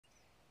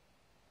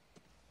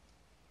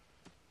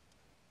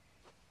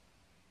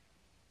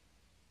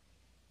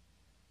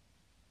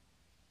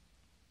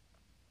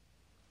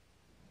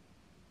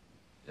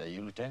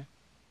Lieutenant.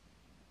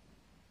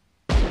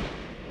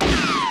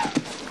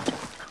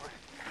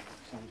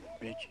 Some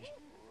bitches.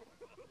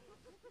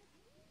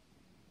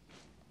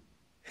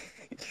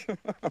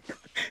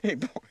 Hey,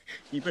 boy,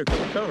 you better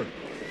come cover.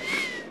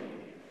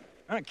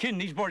 I'm not kidding,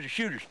 these boys are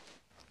shooters.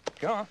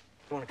 Come on,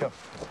 you want to cover.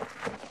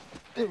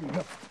 There you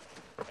go.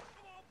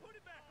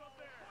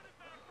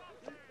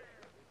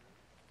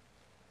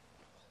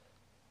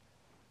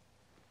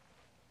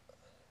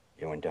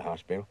 You went to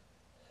hospital?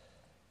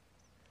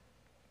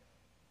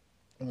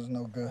 It was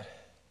no good.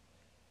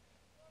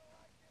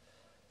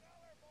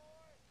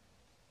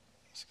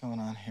 What's going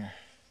on here?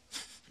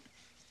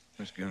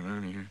 What's going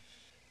on here?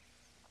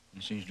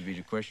 That seems to be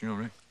the question, all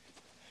right.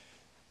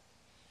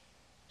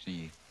 See,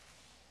 you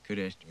could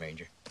ask the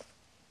major.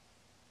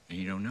 And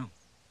he don't know.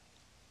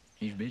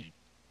 He's busy.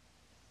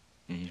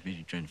 And he's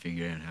busy trying to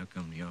figure out how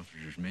come the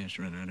officers' mess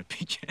run out of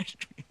peach ice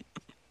cream.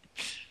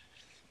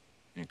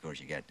 And, of course,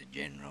 you got the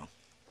general.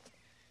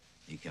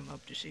 He come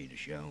up to see the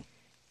show.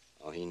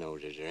 All he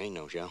knows is there ain't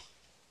no show.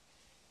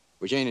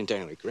 Which ain't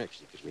entirely correct,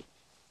 see, because we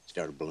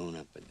started blowing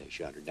up, but they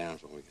shot her down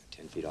before we got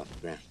 10 feet off the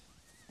ground.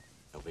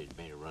 Nobody's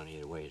made a run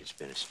either way. It's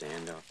been a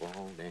standoff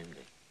all damn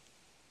day.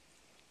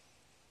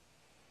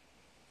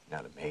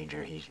 Now the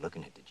major, he's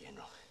looking at the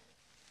general.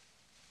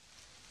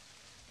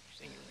 He's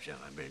thinking to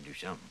himself, I better do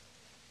something.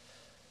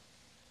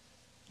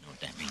 You know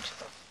what that means?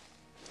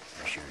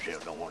 I sure as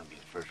hell don't want to be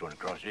the first one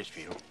across this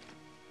field.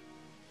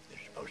 They're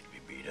supposed to be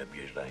beat up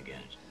just like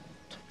us.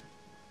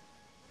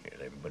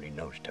 Hell, everybody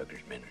knows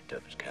Tucker's men are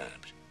tough as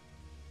cops.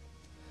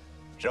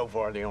 So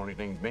far, the only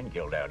thing's been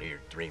killed out here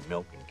are 3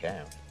 milking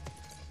cows.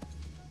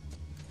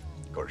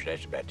 Of course,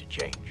 that's about to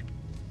change.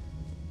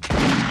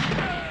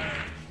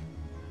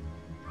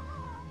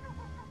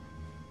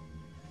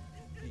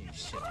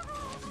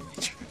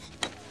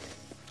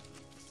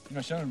 You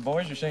know, some of the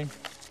boys are saying,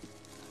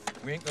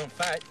 we ain't gonna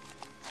fight.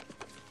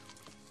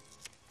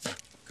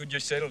 Could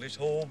just settle this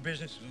whole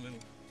business with a little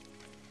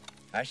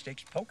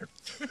high-stakes poker.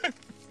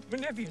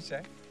 Wouldn't that be a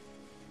sight?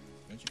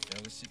 Don't you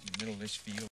fellas sit in the middle of this field?